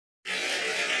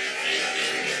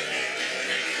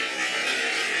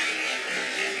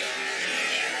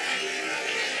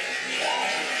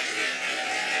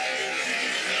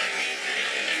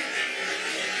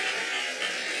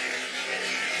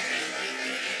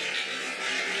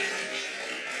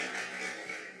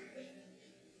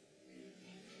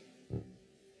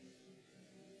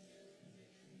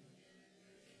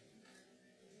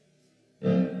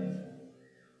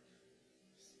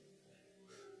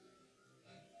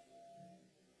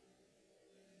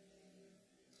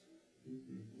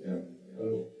Yeah.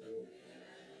 Oh.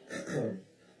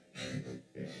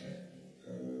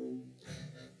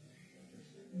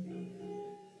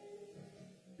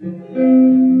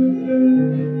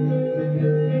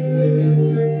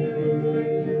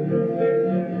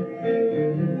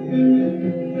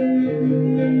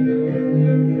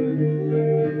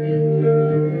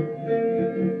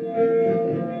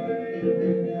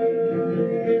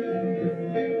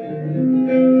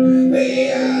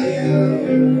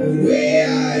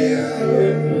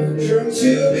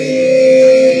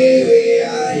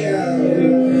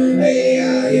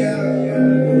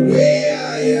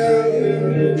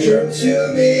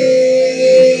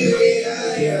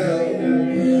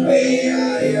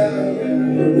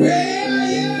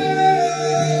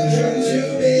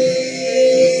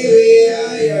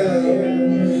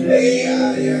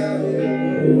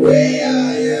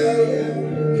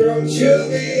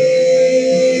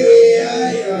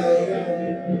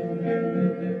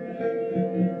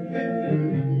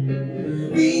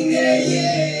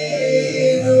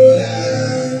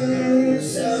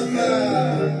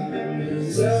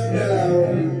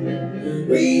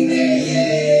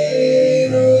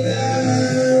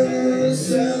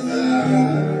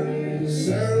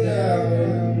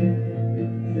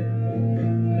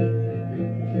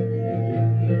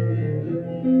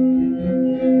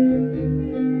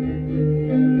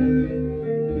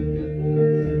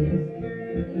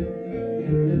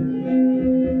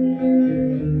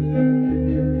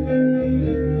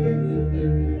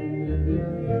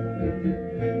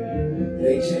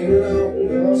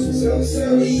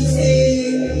 So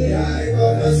easy, I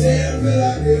bought myself, but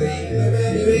I could eat them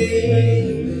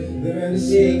anyway. The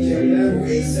mistake can never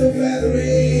waste so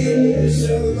feathery.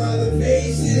 Show them other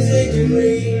faces they can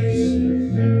reach.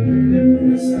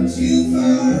 It's not too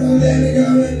far from them to go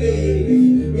and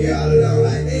leave. We all alone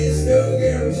like this, no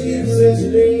guarantee of such a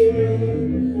dream.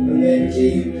 And they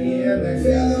keep me a black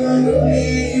feather on the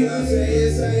way. And I say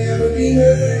yes, I am a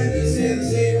dreamer, and you say the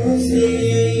same on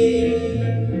stage.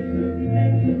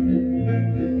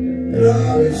 And I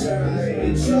will try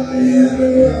and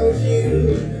hold you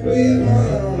with my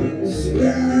arms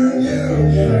around your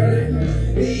heart.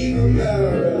 Even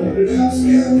though love's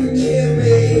gonna kill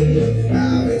me, I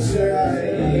will try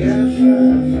and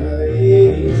hold you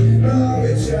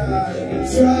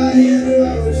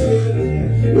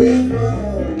with my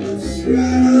arms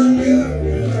around your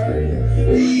heart.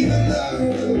 Even though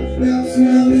love's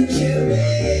gonna kill me,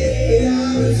 I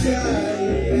will try.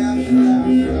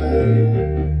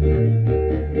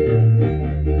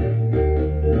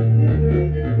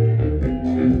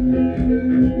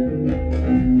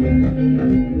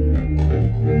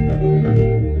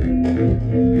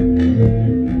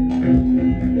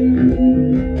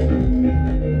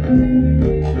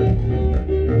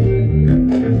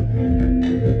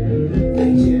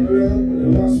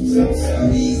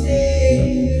 So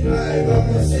easy, I bought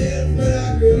myself, but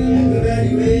I couldn't live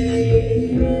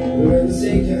anyway. When the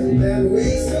sake can that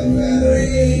way so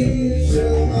feathery,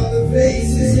 show them all the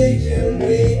faces they can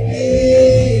wait.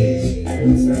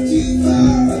 It's not too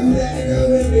far from that to go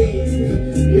with me.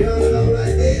 You're alone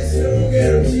like this, no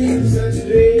guarantee of such a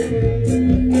dream.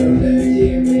 Don't let it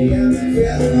give me, I'm a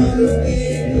feather on the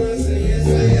wing. I say yes, I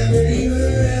am a dreamer,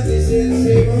 and they say the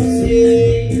same on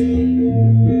stage.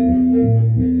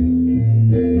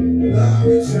 I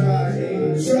will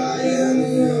try and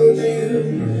hold you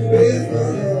with my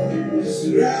arms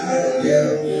around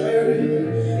your heart.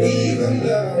 Even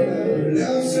though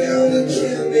love's gonna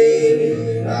kill me,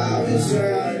 I will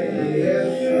try and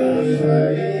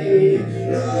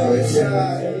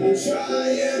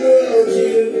hold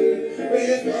you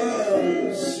with my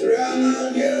arms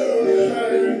around your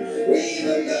heart.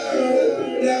 Even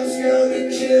though love's gonna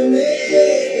kill me,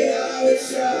 I will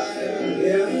try.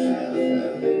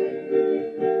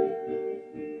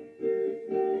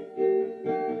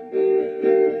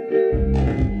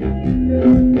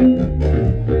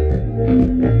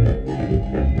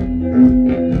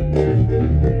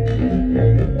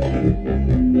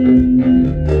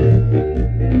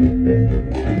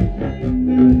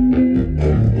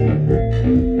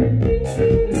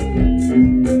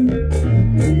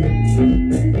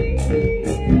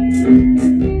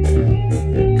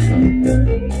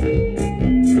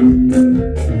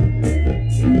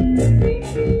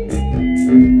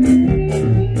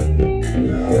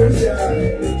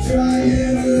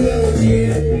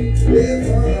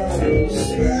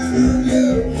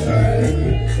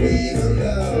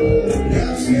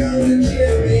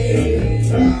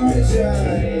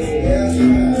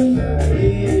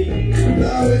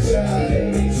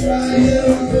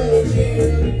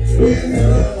 With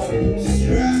arms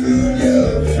around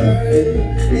your heart,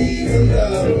 even though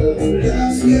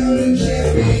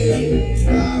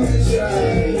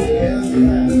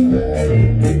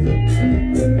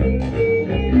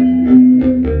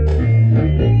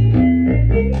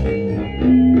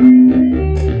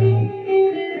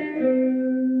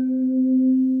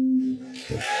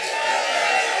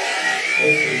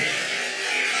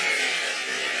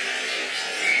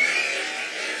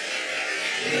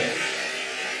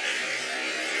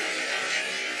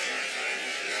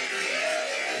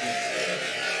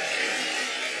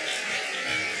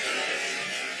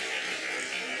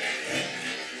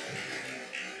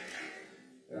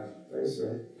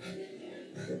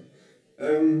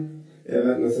Ja, wir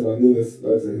hatten das ja noch nie, dass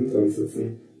Leute hinter uns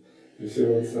sitzen. Wir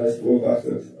fühlen uns leicht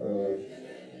beobachtet, aber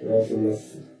wir hoffen, das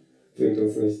bringt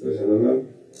uns nicht durcheinander.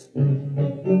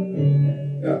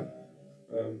 Ja,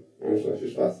 ich wünsche euch viel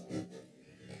Spaß.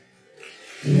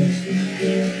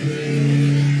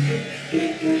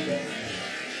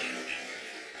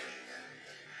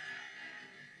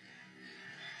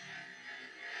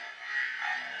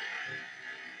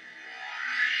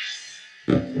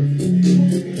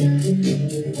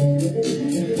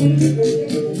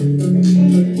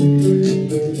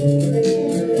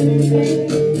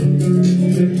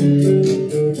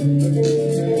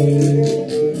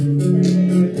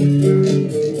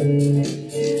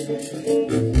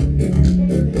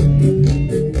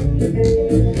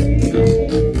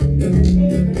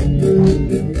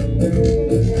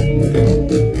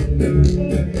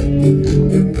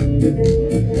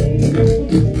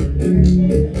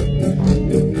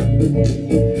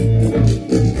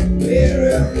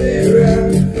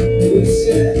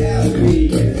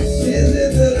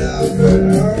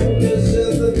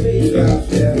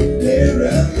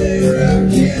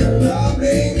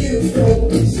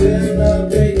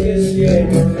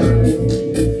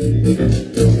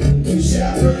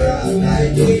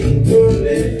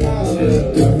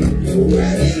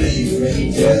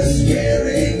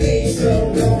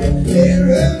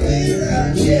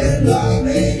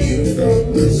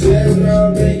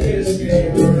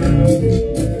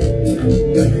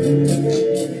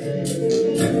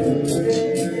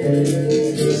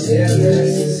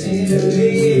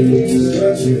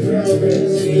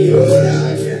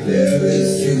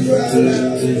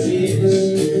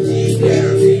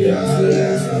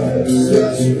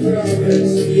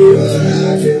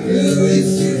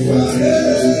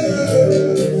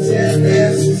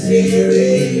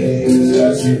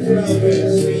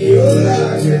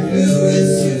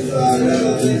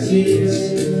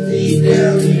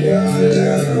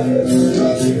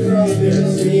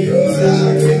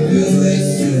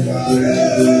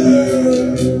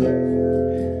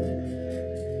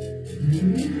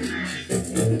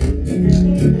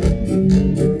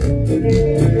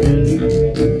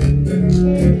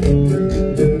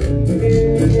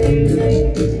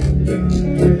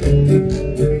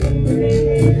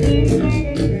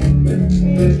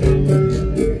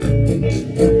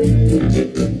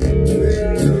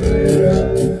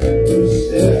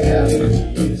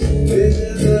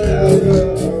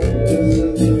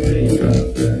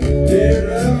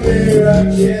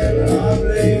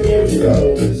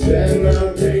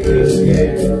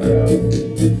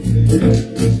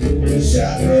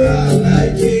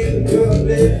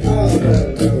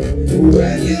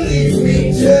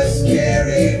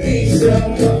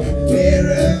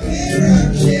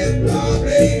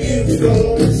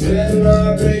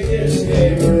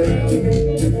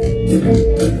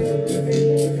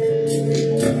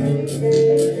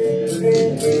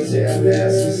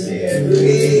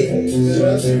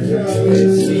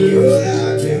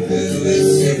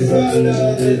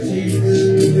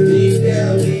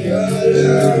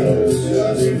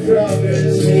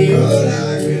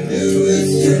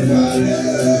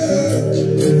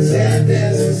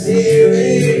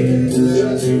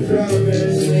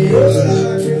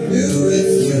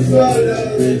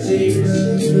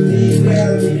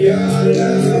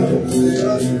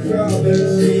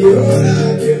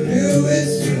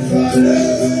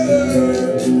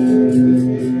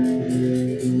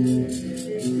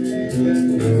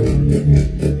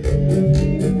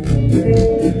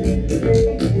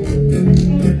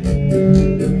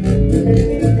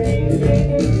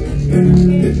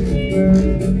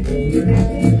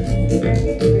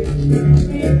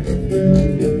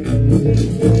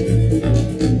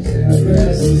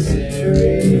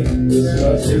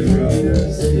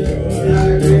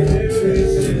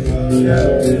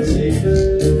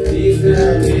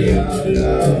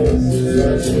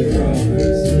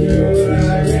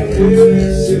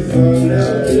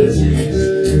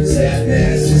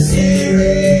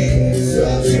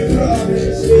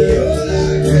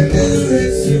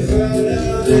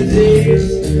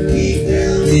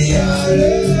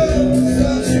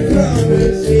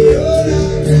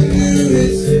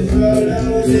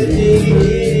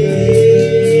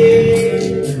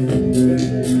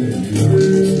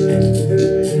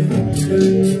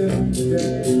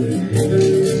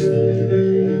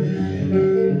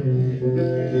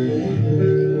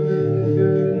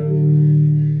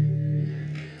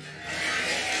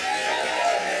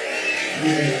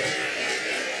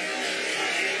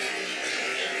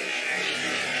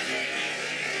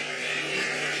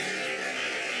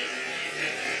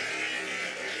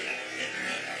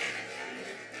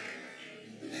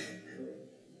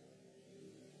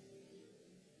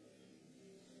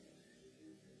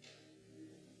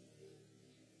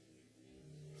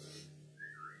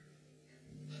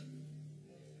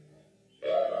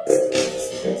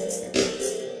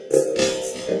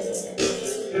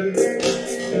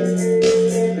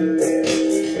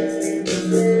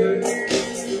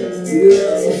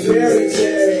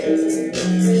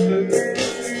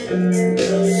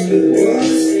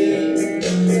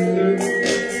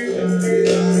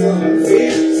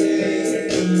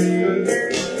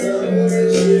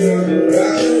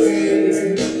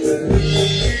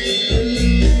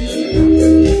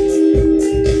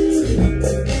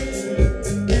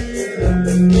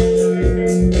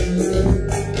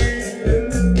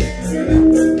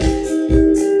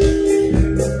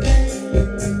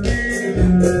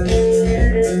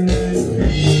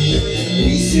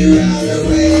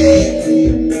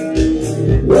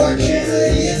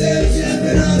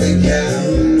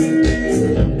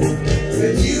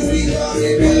 long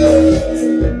ago.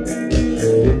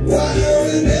 Why don't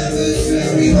we never swear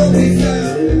we won't be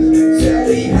found? Shall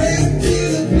we break to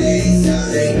the place,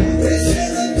 honey?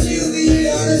 Listen until the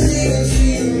honest sing and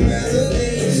sing the melody.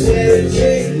 Instead of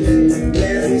change,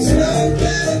 there is no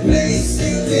better place to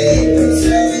be.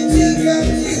 So we took up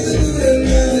to the moon and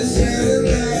never shining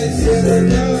lights in the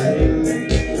night.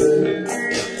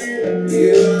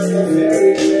 You are my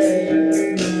fairy tale.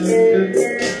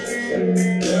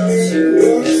 Don't you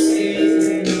wanna see?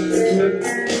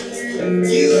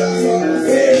 You are my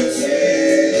fairy tale.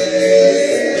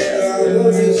 I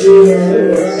hope that you are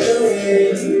right away.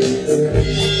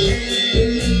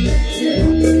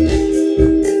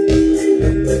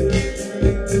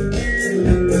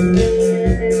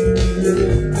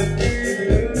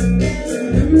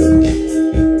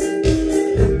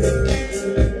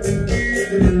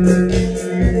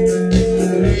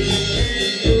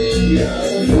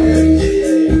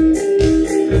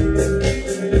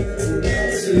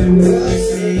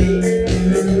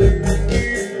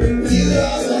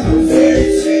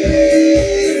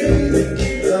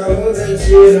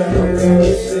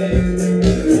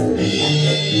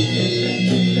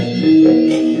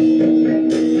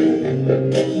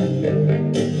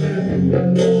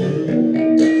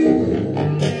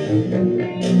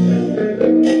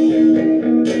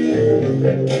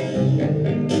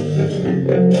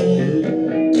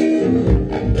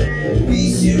 We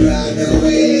should run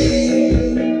away.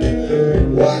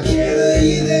 Why can't I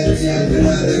hear them jumping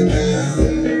on the ground?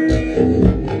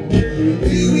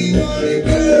 Do we wanna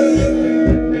go?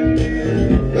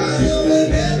 I know we'll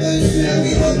never share,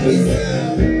 we won't be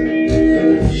found.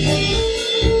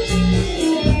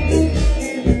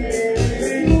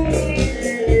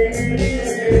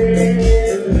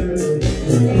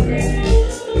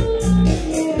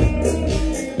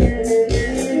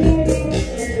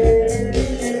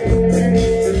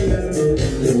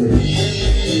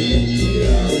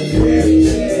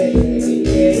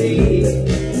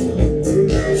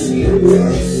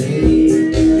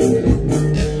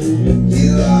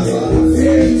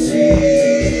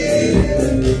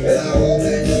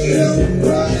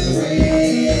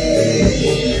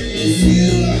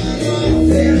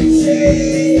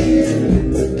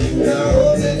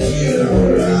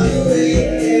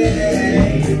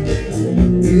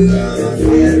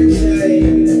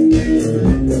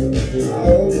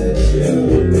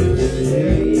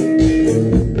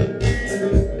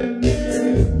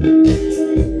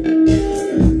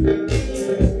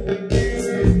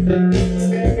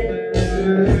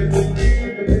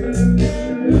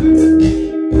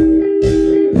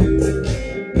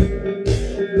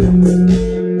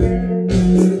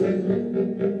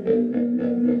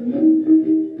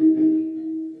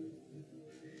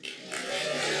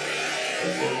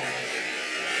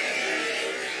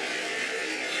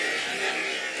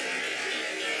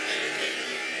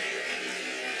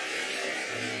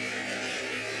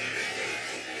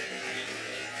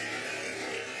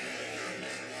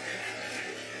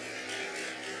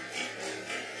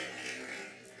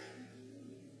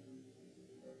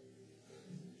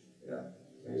 Ja,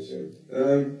 Dankeschön.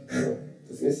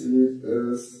 Das nächste Lied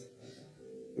ist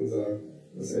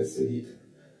das letzte Lied.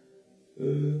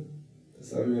 Das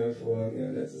haben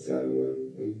wir letztes Jahr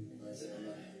irgendwann.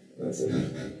 19.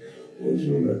 Und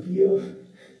Nummer 4.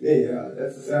 Nee, ja,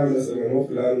 letztes Jahr haben wir das irgendwann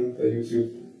hochgeladen bei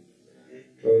YouTube.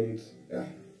 Und ja,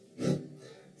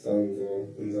 das war so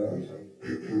unser Anfang.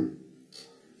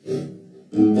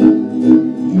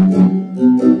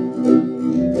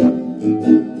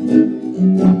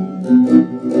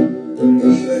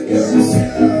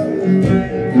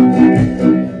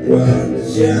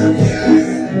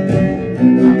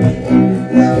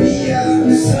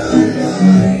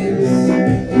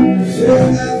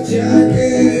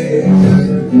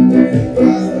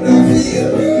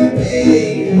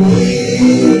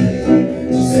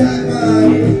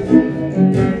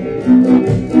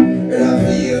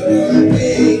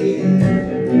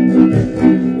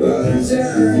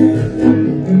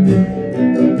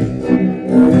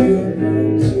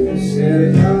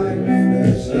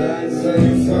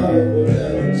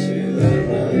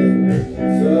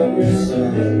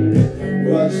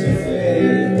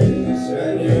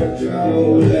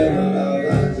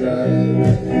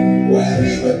 Where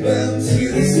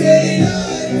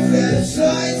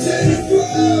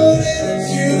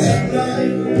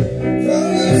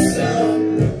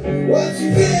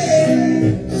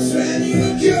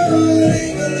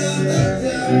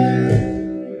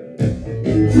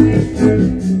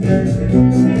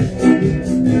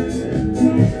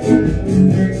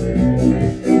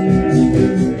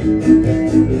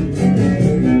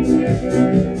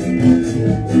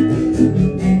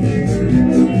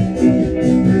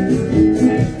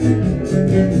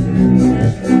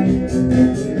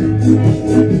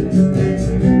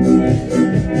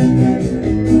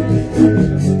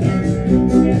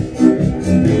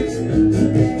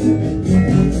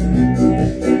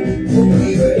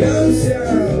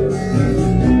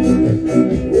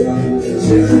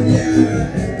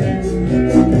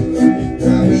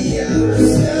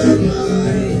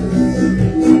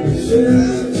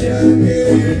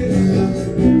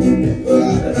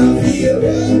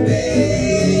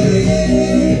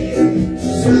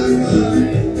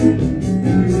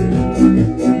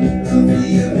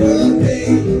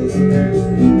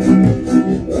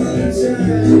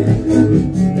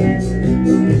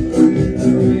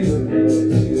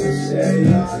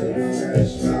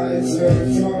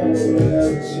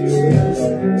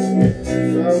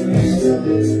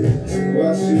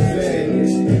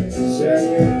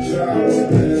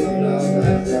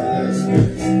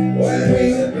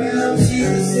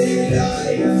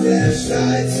light,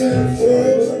 flashlights and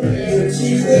phone, and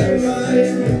keep their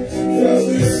mind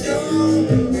focused on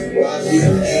what you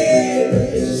need.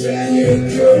 Just when you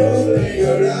go,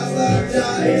 your love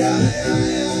die.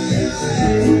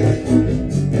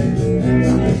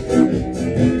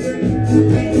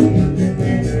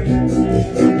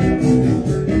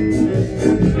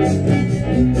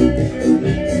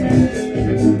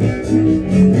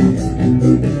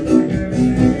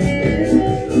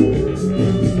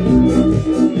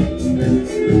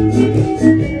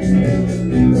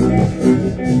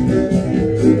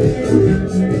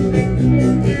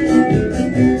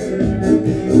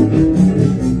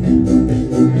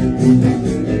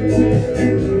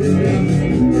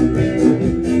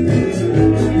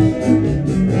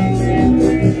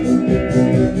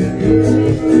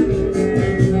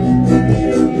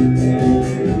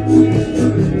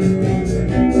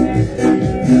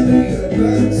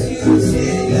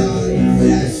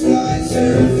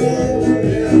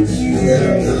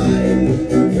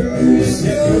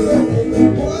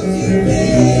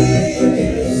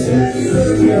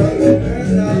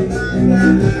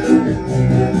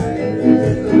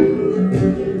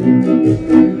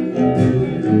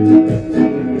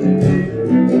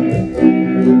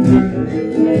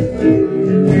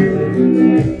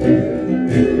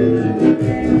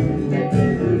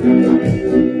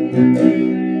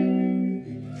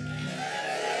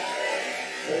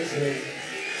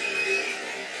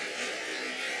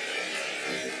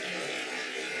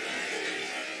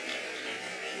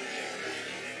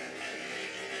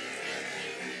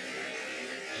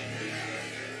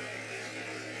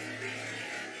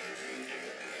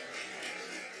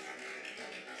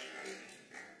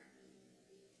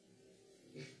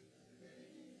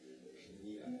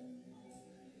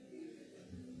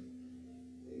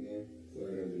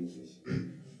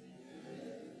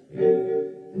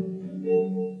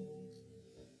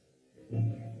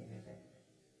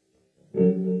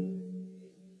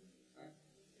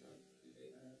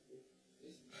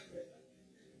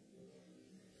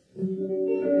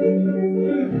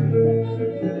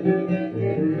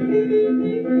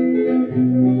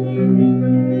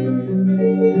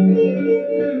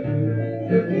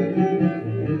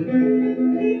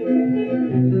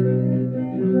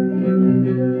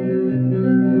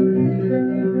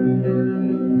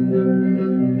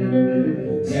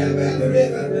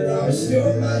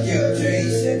 Still my your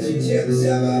trace, and you tell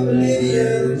yourself I'm a lady,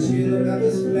 and you don't have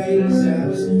this place. I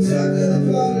was stuck in the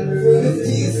pot full of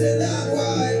tears and not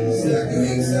wine, stuck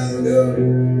doing some good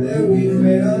that we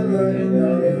fed on mine. I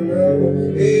don't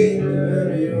know, hey,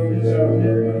 the old job.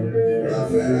 I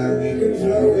felt like we could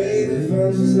throw away the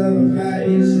phones and some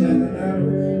advice. I don't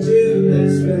know, till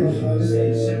let's spend a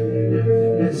holiday.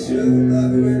 Let's show them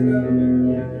out the window.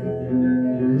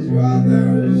 It's wild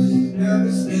knows, now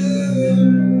it's good.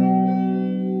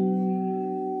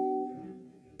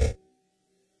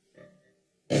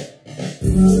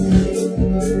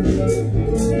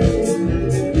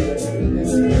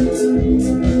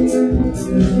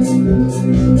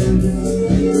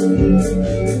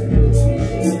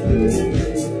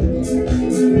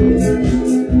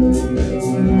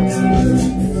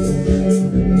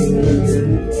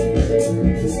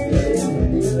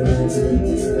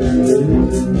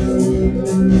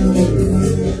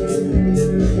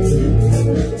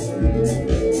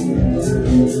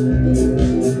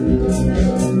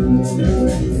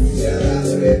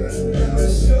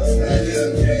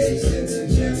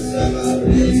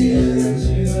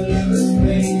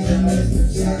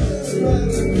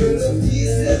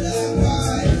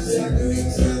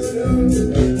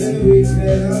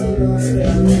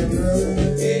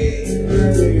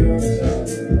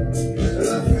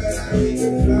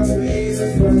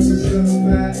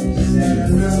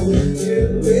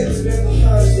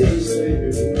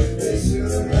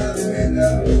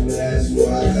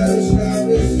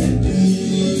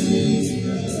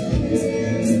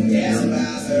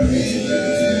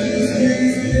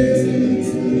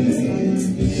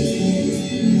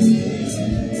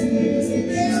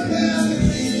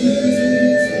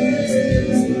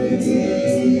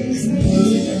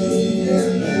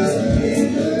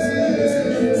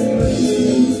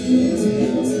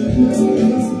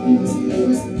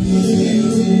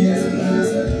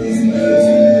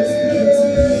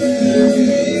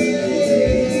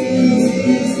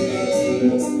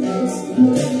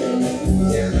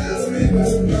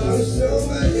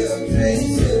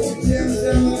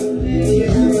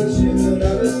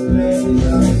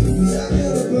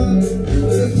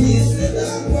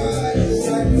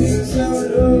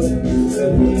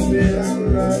 We'll be right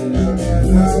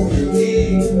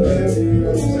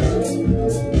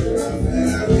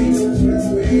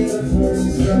back.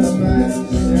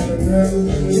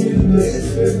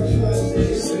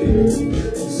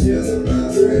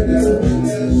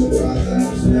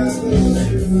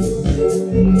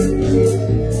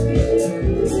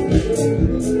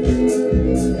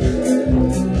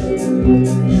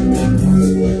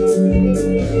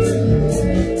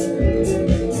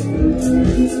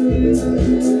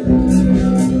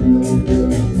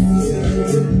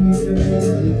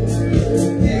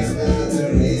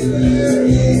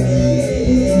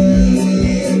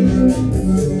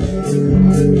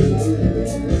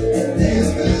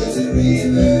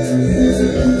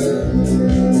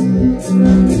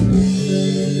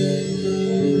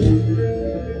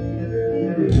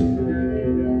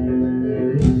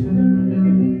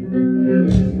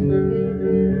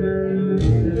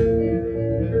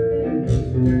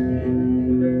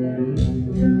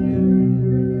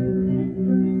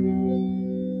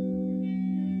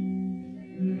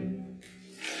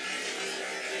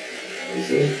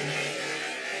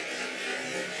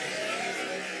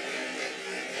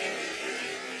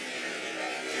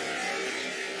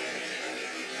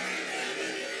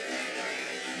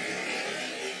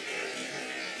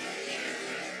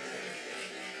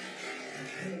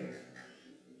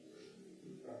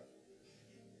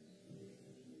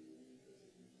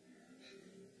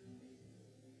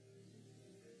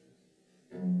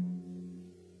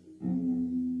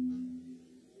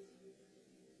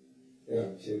 Ja,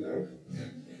 vielen Dank.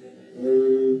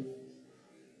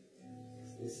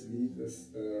 Das nächste Lied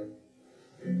ist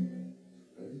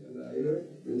eigentlich alleine,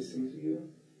 wenn ich es hinkriege.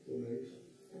 Moment.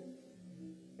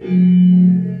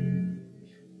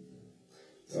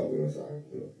 Sauber noch sagen,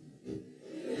 oder?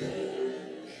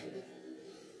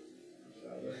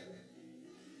 Schade.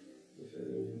 Mir fällt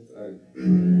irgendwie nichts ein.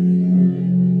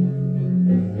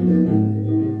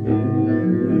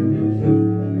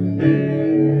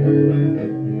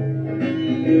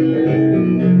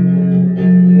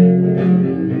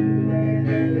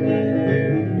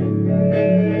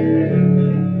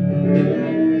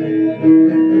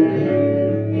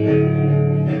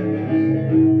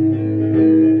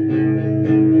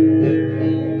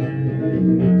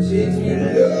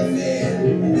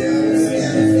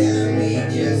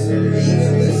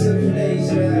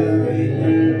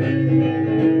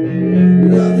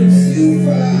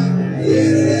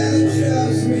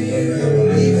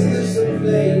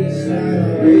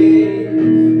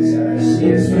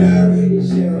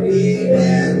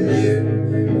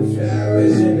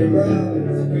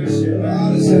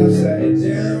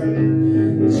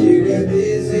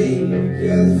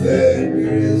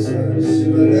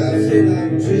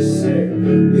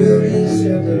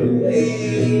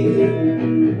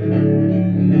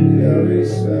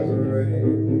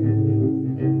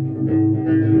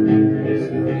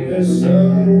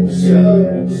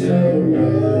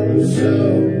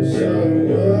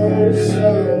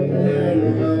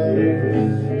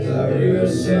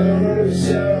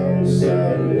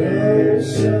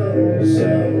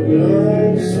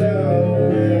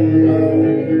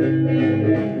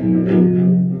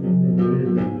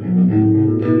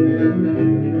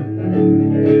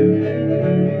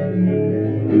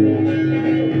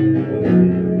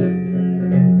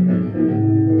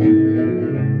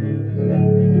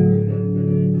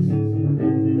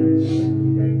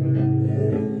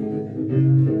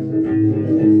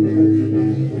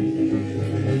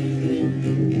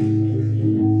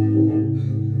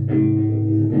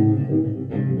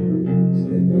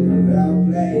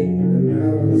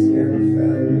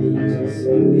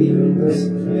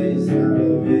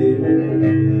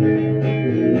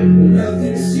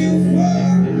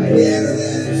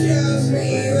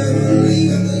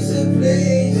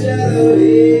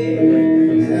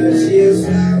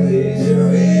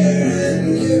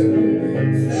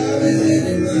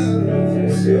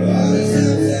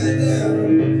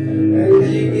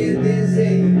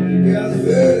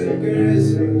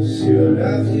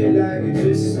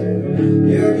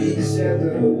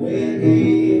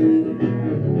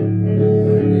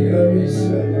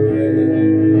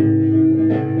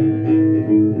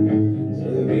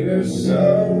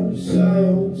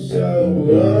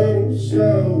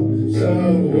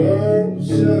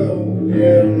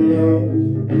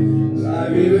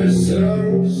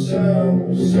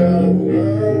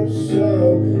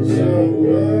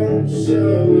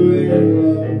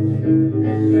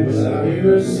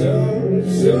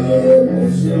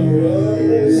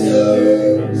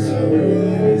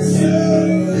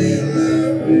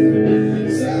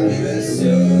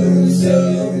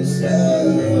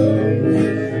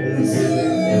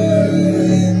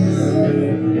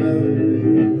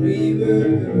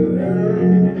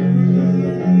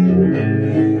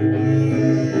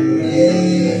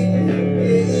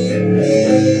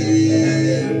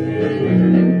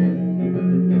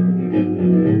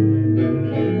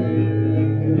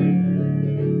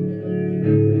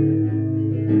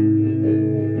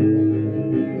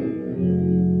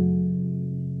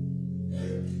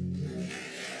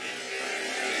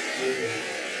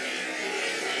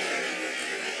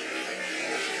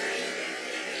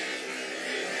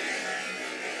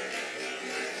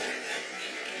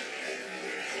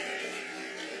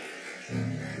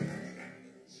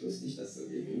 wusste ich das so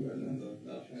gegenüber. Ne?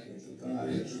 Total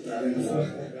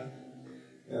interessant.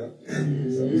 Ja,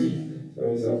 ich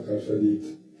habe mich auch gerade verliebt.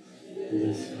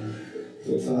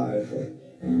 Total.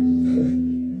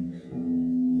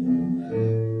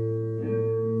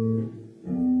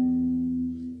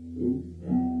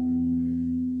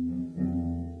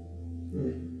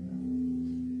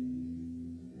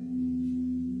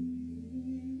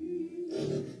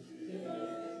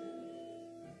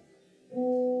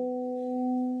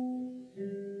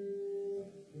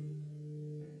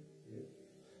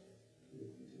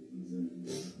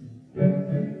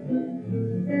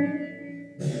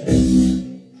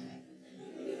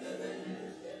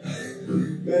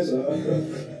 Besser. Okay.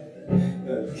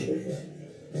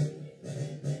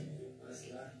 Alles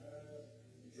klar.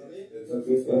 Jetzt hat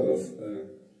uns noch was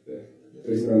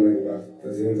durcheinander gebracht,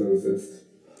 dass sie hinter uns sitzt.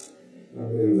 Nach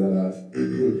dem Salat.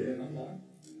 Okay, nochmal.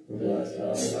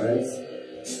 Ja, auf 1.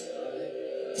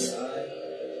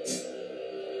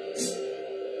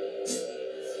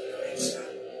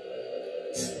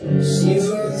 She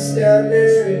was down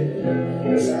there,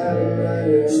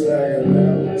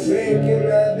 making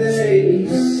my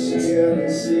days. She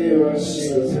couldn't see what she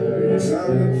was wearing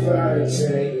on the fire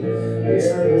train.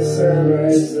 Beyond the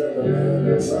sunrise of the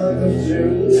month of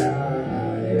July.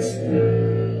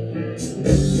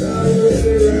 I was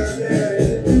around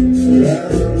there,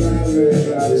 around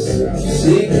everybody stop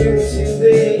seeking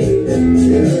today.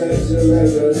 You have to let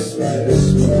the spider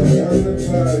swirl on the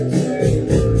fire train.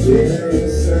 Beyond the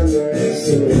sunrise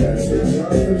of the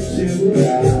month of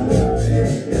July.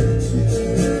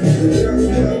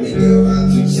 We go out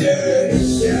to church,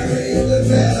 sharing the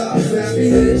bed of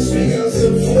happiness. We go so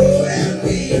full and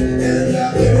we end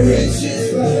up in riches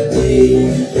poverty.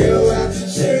 Go out to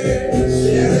church,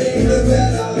 sharing the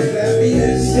bed of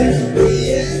happiness, and we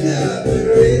end up in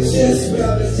riches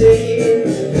poverty.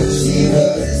 She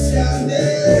was a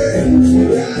standard,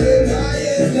 riding high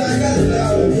and I got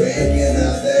low, breaking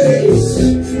others.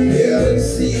 Couldn't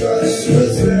see what she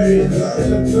was wearing on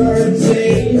the party.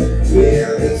 We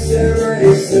understand why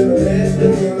it's so late the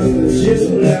month of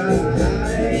July.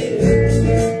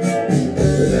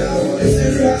 And I was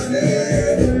around her,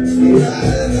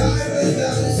 riding high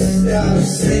without a stop,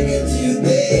 singing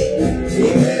today.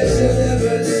 Imagine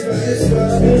never spice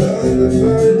bubble on the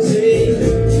party.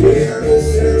 We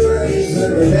understand why it's so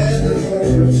late the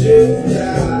month of July.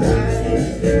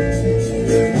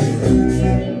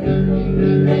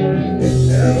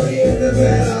 Now we in the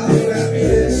bed of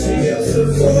happiness, we feel so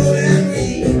full and we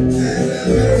end up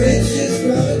in riches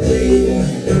poverty.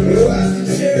 Go out to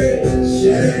church,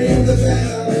 sharing the bed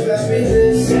of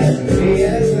happiness, we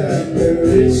end up in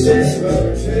riches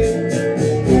poverty.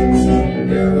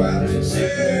 Go out to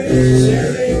church,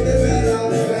 sharing the bed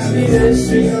of happiness,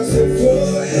 we feel so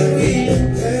full and we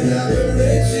end up in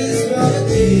riches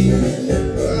poverty.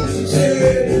 Go out to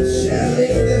church,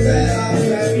 sharing the bed of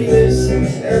happiness,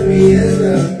 and we end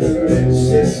up in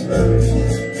riches poverty.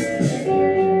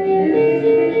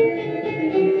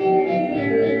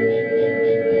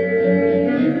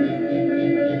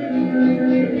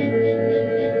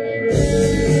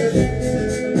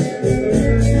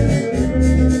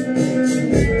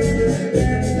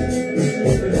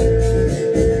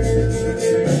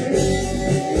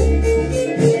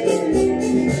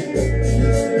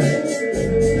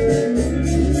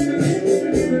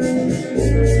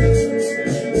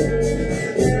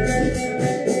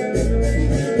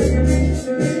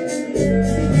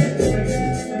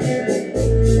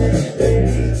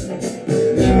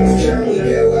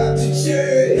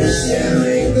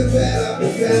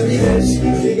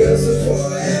 Because of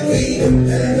poor and we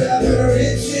end up in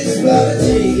riches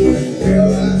poverty. Go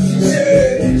out to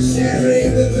church, sharing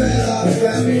the bed of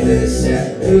happiness, and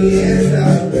we end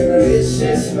up in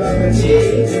riches poverty.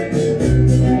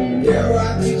 Go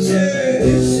out to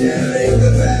church, sharing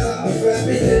the bed of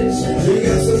happiness,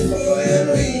 because of poor and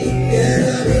we end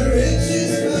up in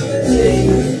riches poverty.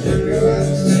 Go out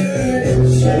to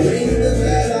church, sharing the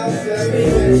bed of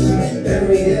happiness, and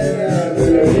we end up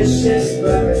in riches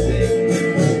poverty.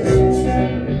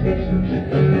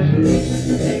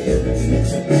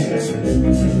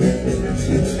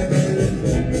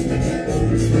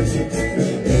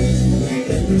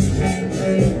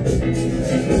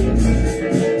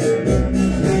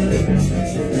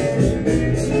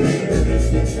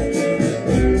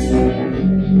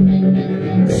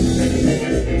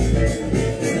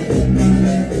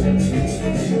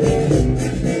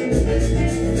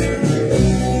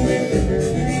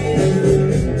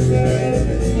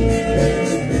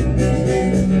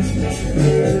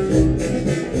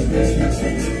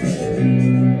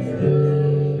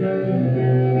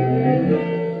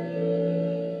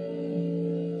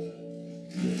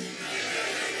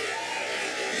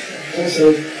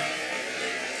 Dankeschön.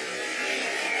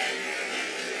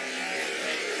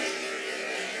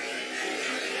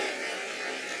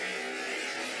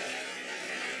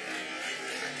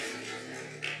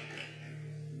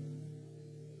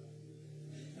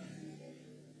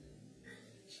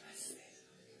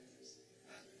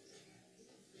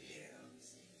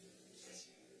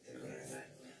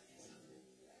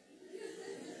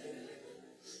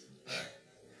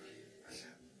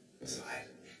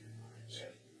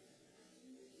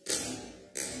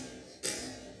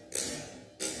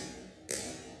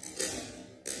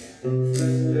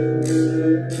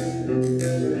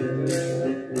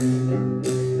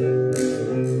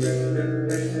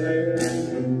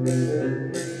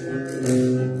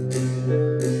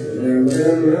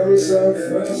 I'm so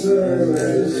frozen, I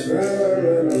just found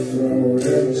and I flow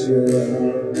into the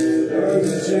heart. I'm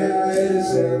the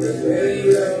giants and the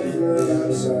pain of my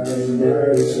outside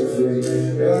burns so free.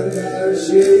 What about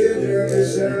you? You drink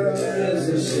yourself as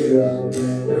a shit out.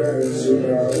 Where's you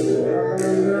go?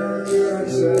 I'm not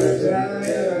until I die.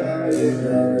 Are you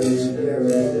going to give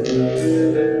up?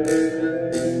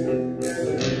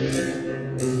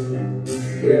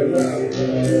 Give up.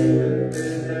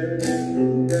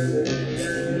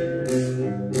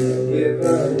 Give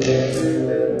up.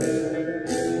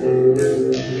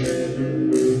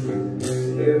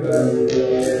 Give up.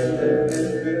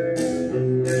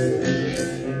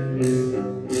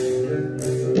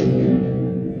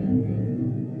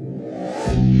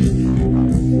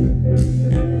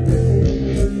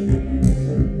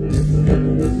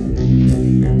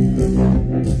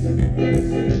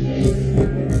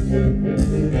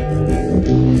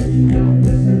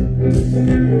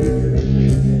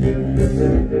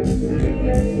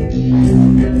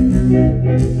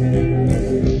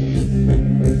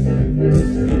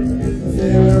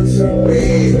 Feeling so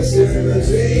weak, still in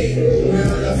pain. When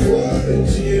I fall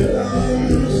into your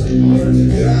arms, want to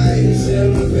die,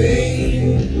 still in pain.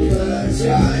 But I'm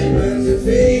trying not to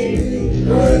fade.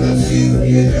 What about you?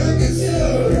 You're drunk and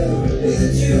slow. Is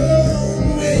it your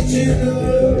own way to go?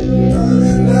 On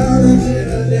and on until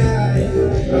I die.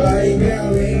 Are you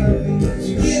going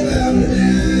to give up now?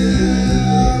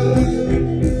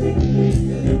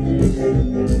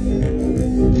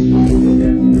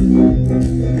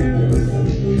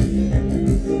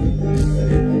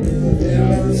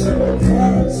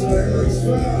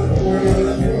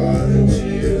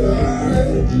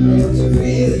 I want to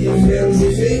feel your fancy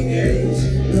fingers,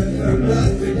 but I'm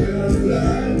not the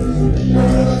colorblind.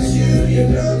 What about you? You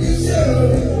know you so.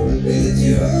 Is it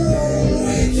your own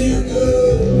way to go?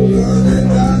 On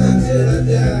and on until I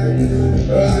die.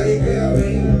 Are you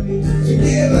going to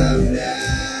give up now?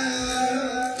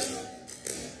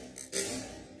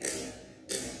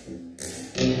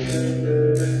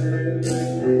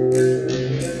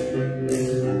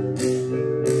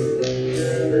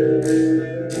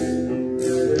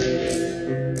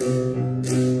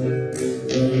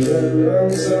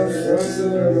 I'm so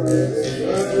frustrated,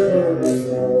 I'm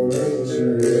falling into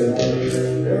your heart.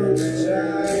 Don't you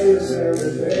try yourself the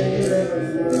pain of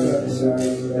my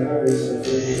outside, now you're so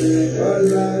free. What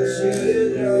about you? You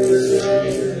know yourself,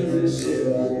 is this shit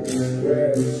on? Where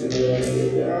did you go?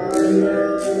 I know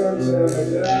until I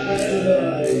die, but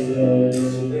I know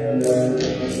to get up.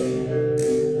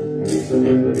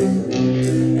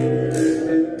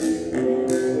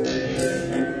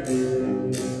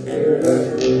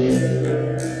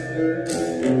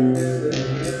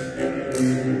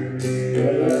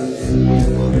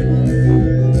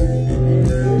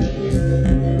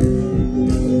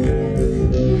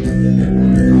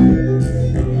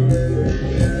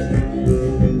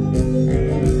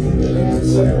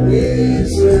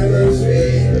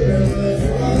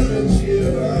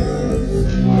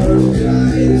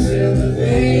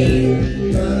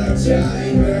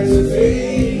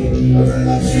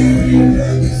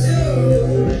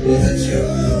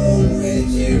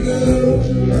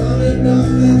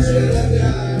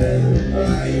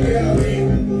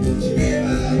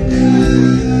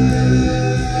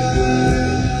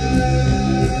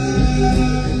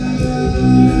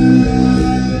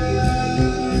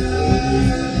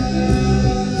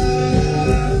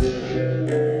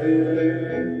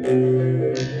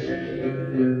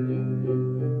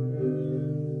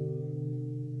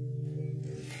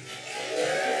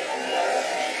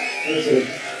 That's it.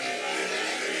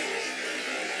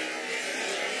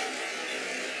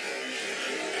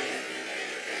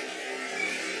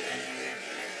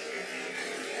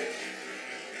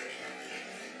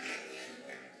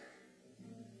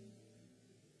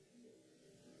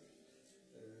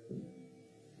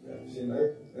 Ja, vielen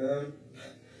Dank.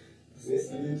 Das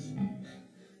nächste Lied,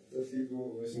 das Lied,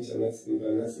 wo ich mich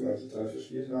beim letzten Mal total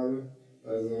verspielt habe.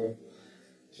 Also,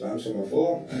 ich warne schon mal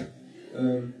vor.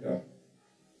 Ja.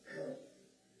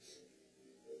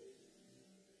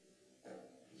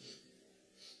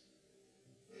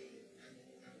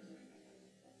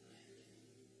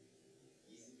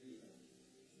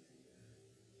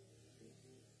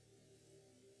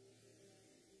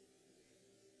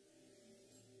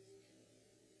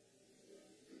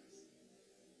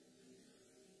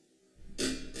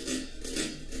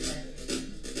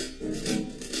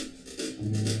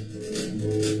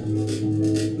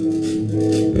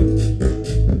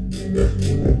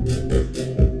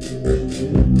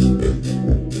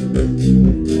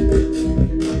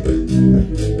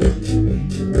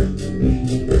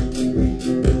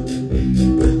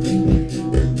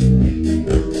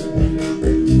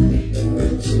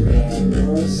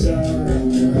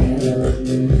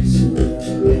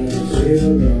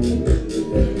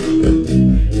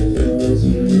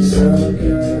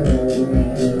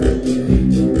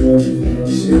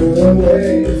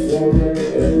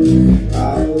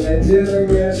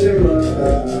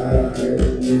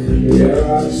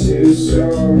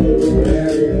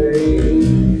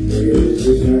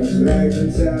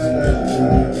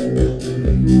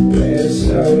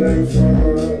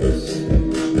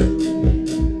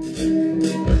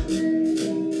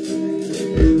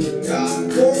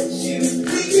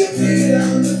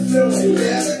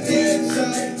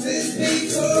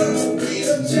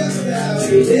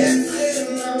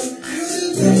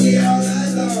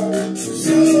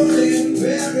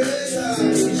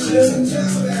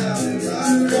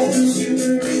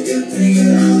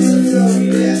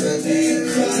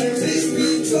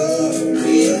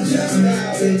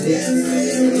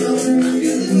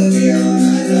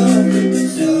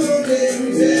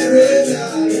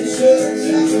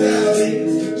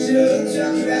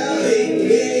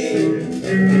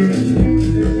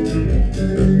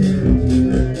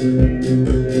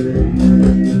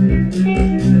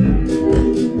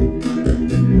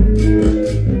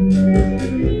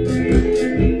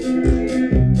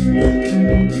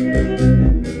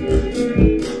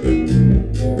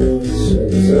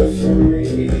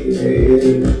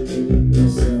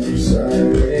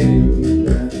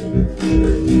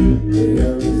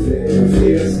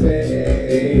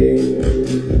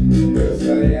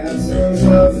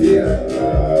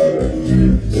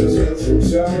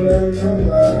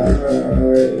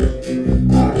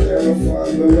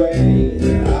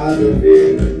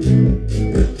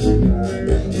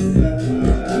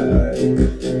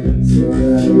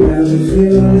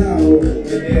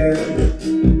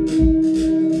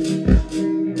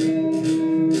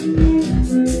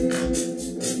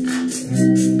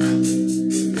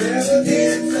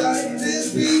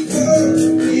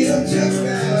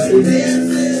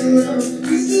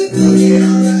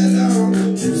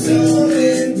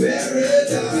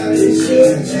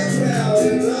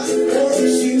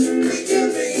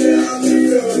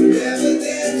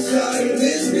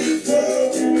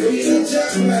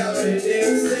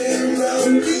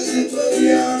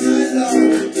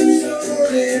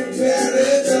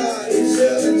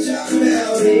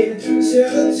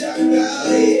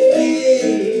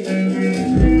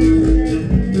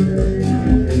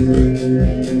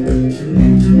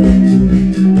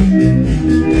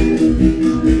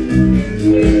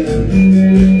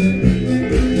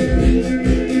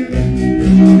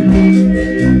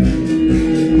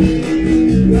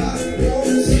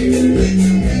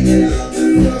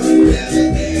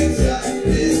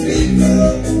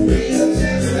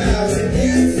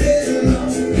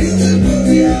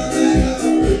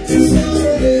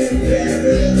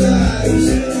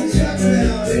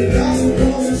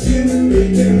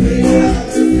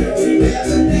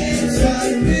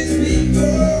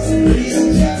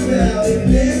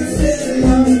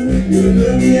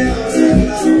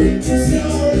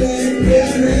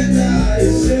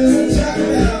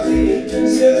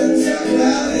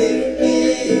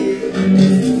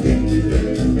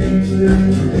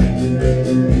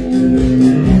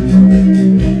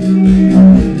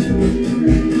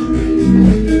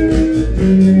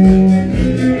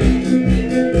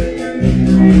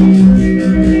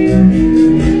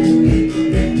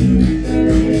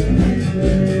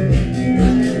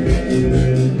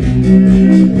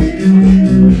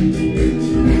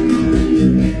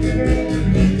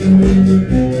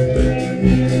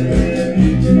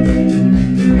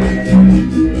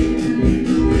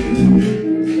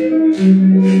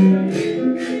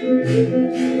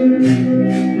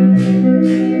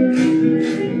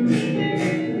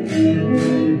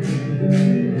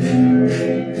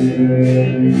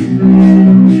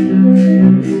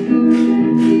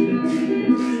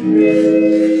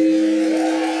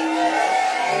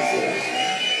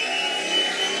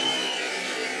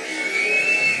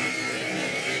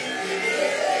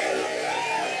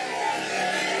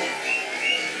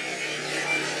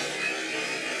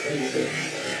 Dankeschön.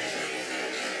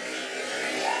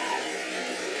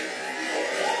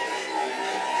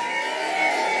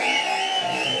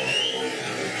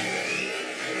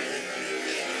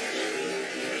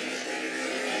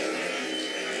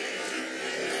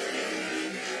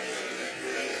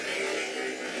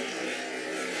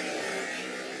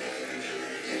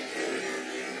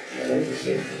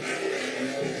 Dankeschön.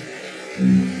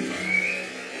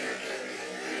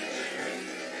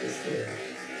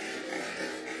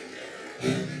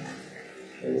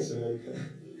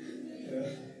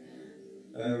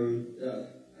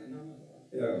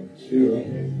 Ja, spüre.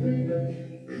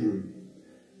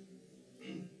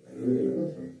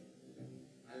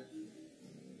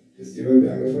 Wisst ihr, wann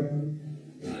wir angefangen haben?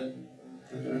 Nein.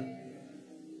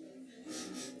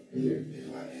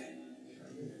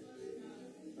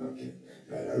 Okay.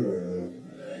 Ja, dann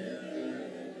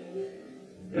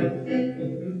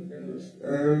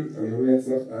dann haben wir jetzt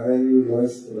noch ein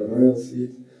neues oder neueres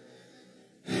Lied,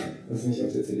 das nicht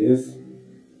auf der CD ist.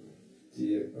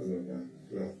 Also ja,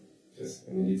 genau.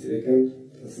 Wenn ihr die CD kennt,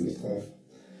 das ist nicht drauf.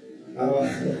 Aber.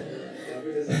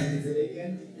 Dafür, dass ihr die CD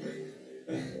kennt?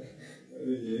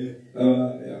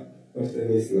 Aber ja, auf der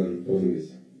nächsten dann, hoffentlich.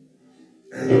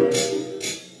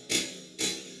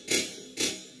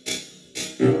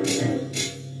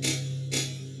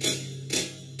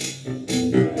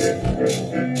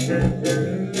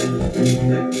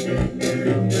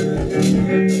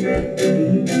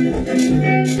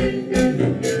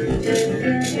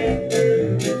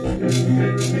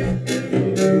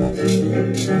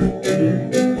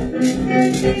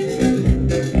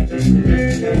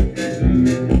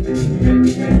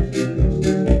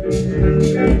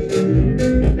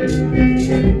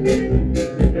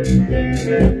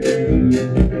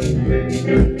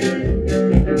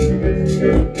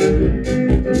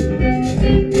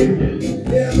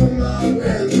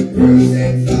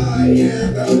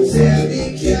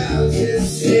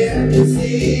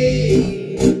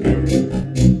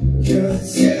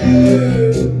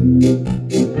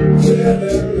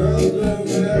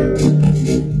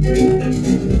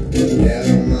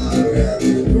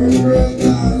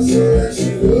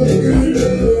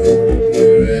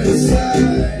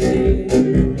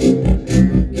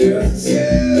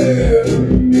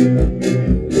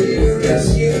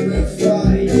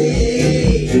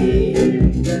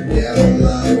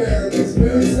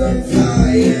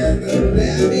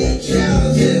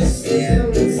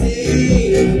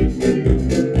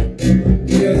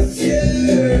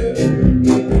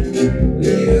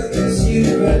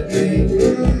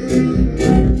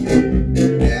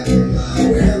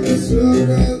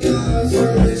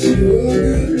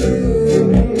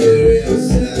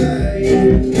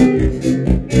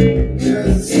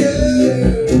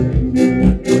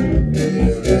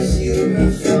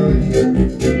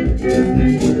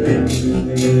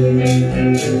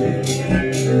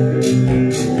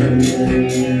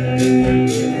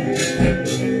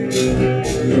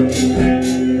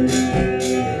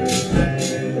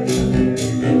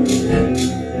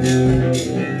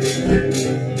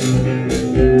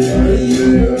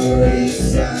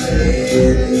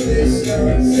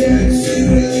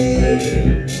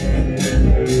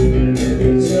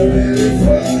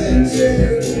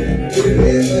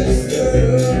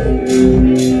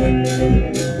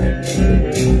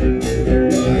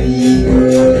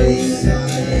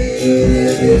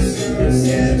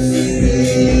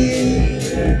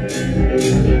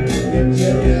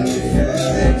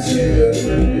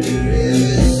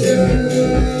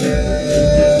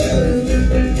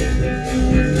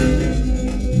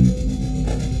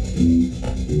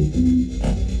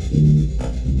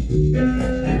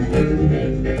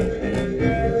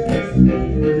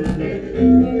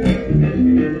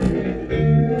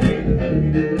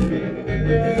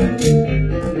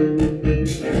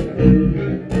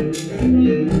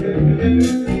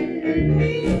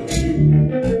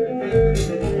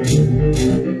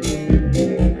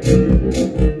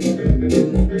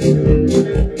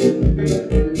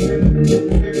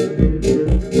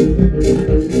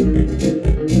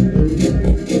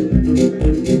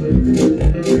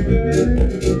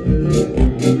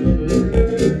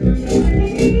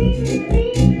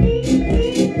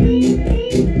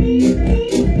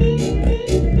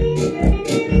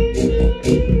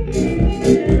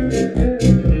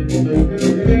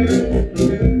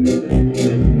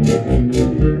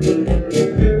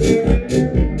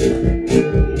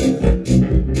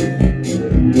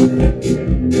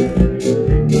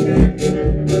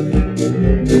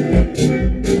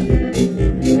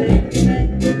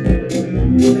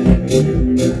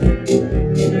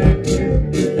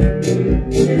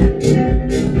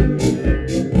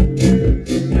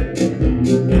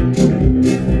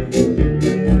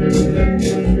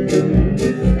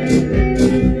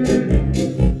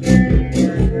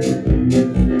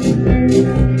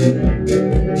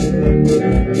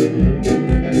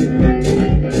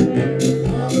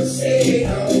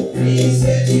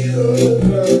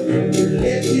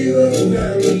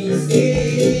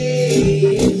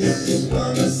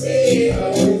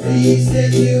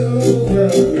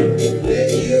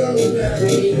 around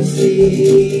these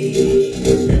days.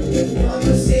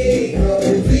 Mama say,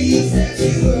 oh, please that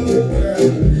you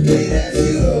open, please that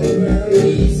you open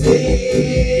these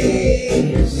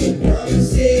days. Mama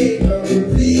say, oh,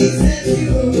 please that you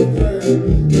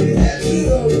open, please that you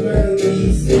open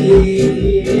these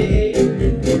days.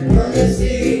 Mama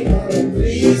say, oh,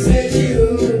 please that you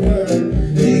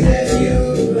open, please that you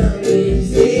open these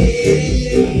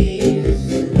days.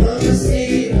 Mama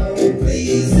say, oh,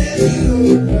 please that you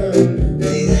open,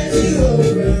 please that you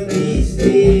open these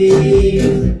days.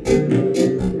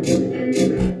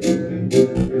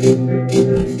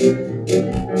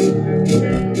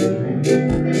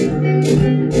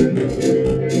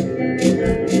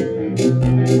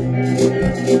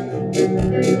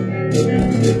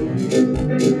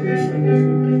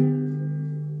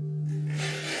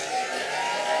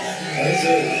 That's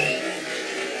it.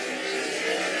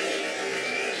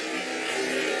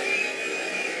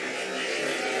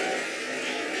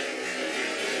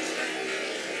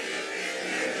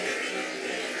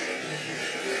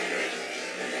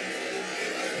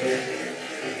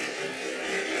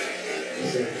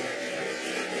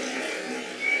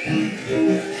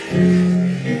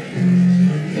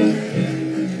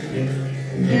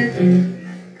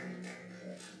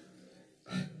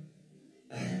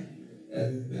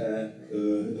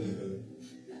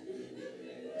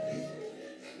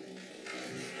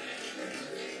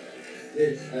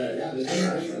 Ja, wir sehen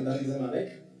alles und dann sind wir weg.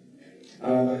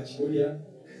 Aber war richtig cool hier.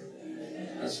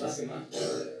 Hat Spaß gemacht.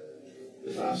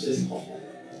 Wir verabschieden uns.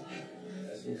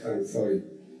 Ich bin krank, sorry.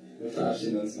 Wir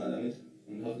verabschieden uns mal damit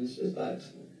und hoffentlich bis bald.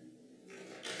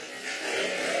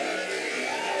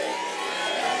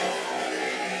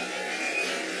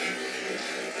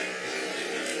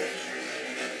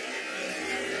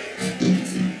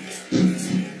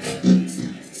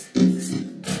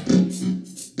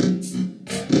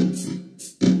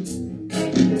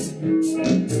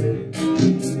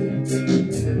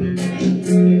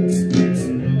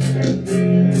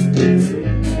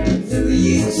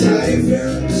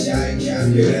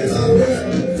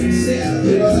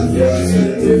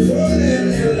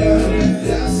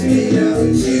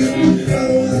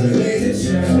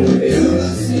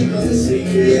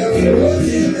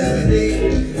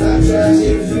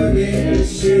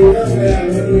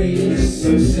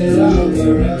 So still on the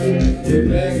run, you're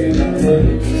begging on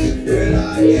money. When I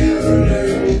am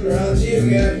around, you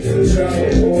get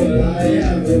control. Well, I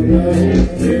am the one,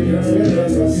 you're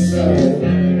going my soul.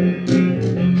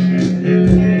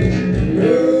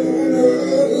 No,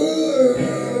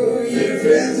 your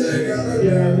friends are gonna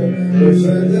know. We're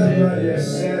friends up by your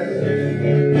side.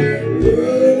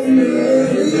 Oh no,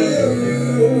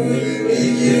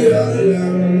 leave you all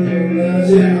alone. Not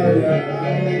yet.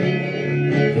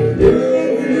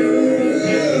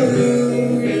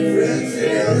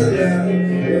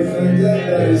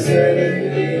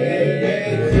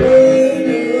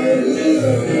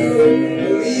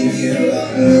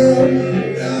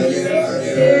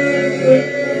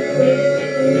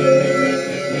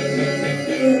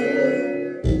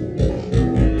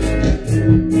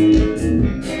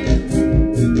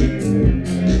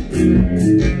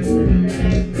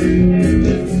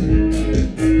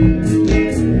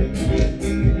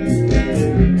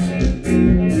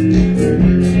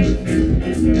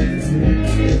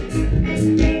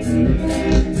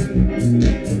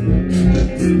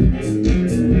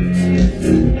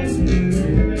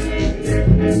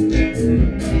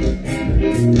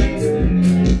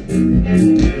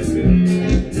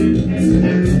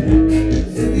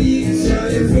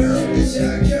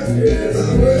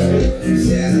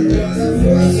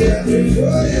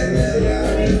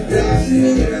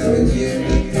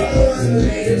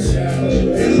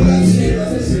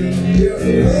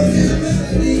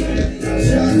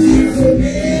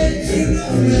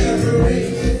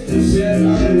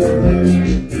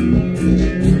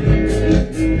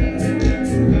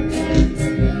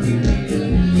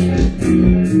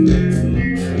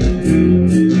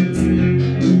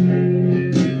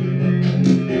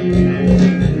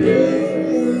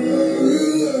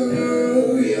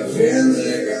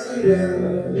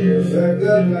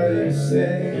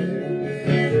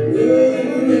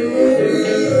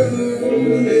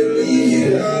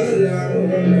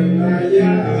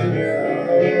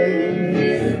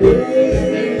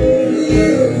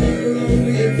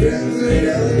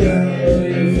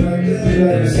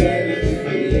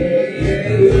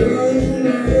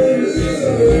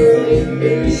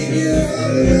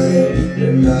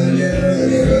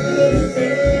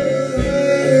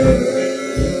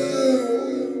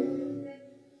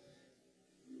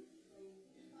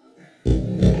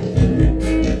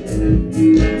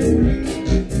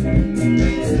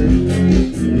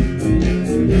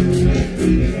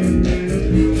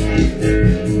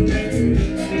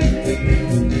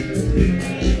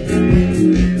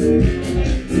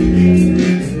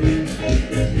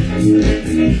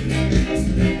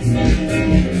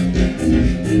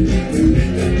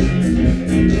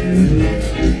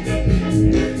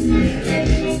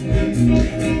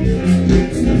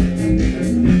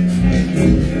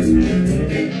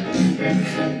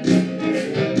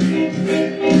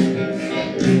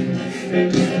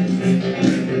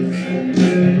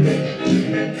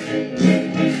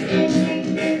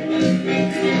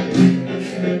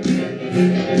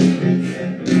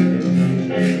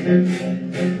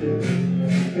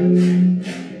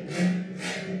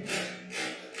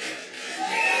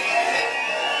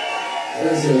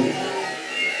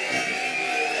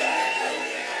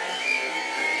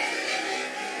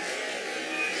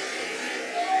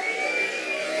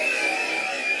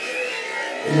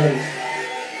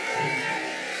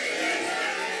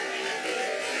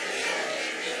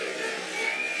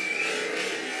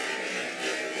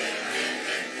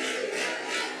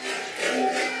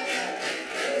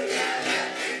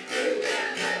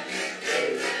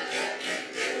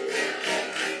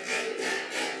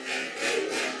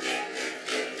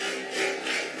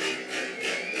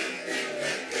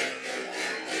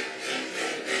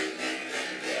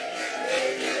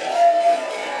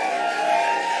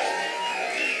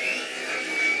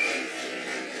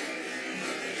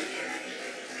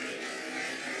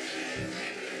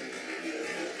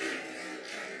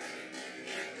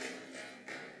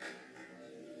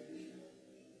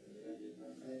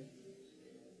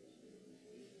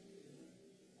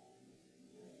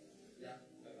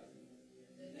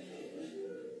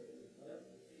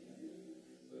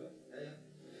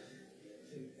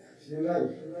 Vielen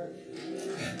Dank.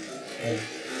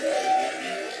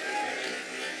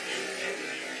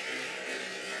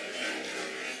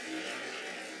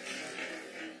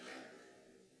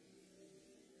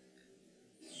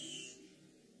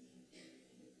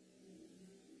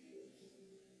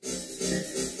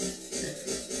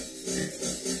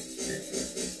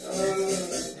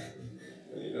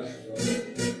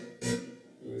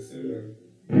 Wo ist der denn?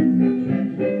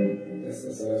 Das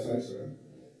ist aber falsch, oder?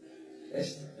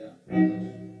 Echt? Ja.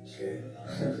 Okay.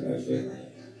 Okay.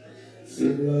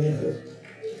 Super.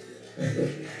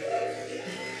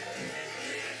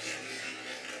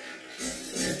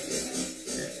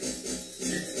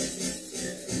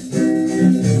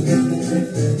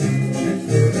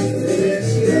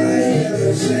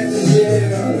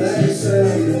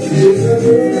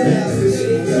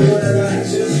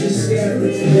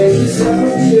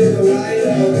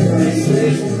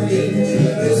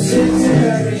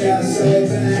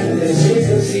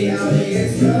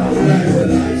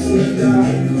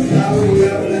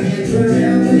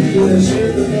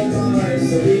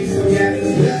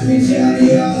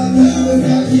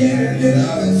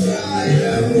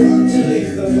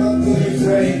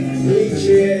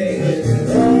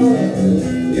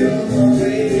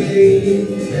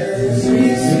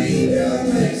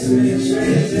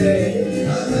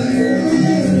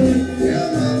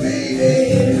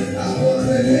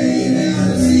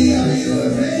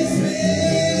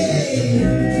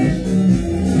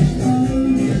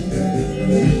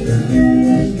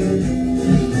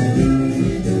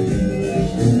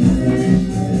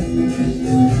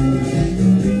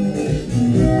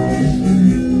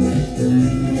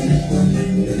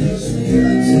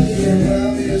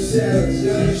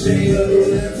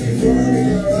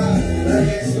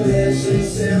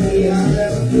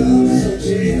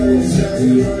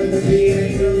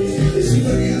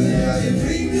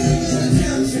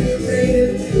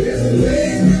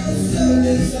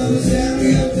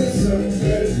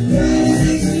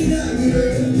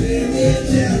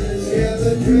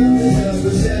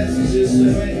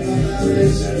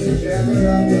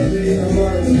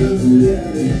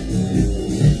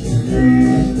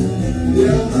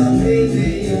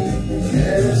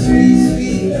 Sweet,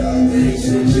 sweet, makes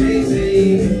me crazy.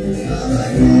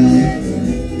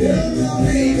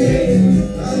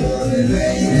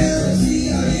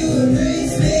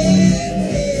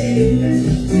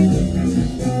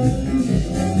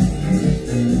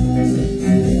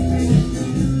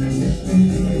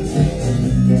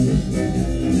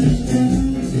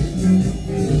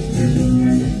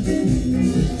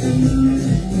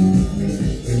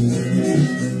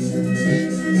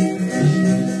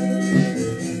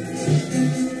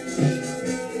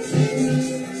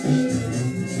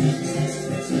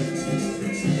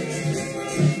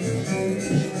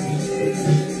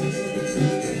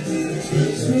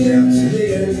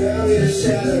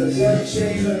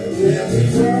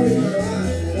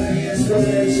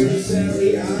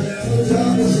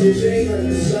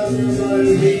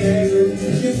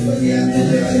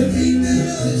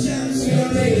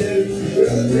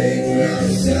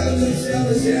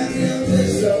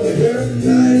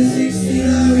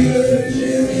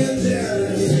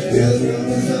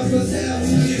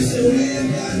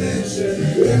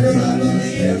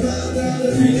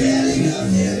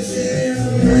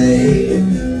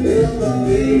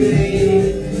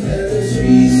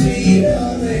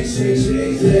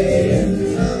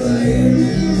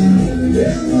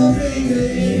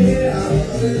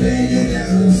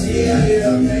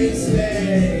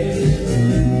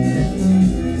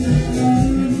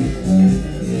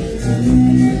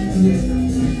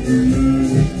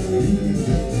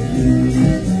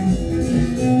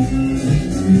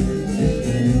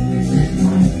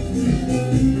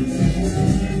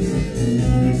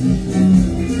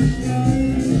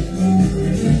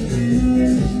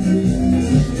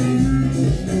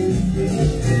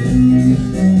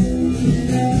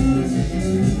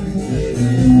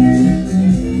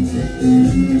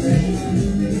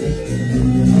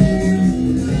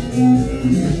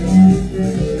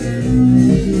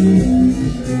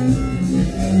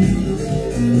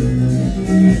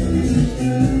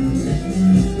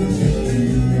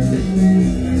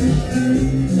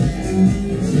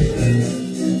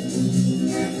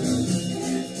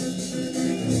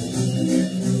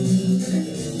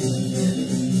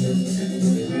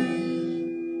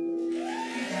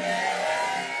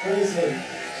 Dankeschön.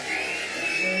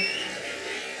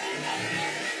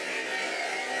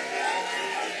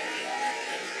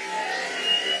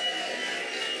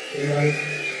 Vielen Dank.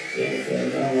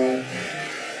 Ja, da war.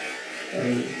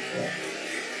 Ja.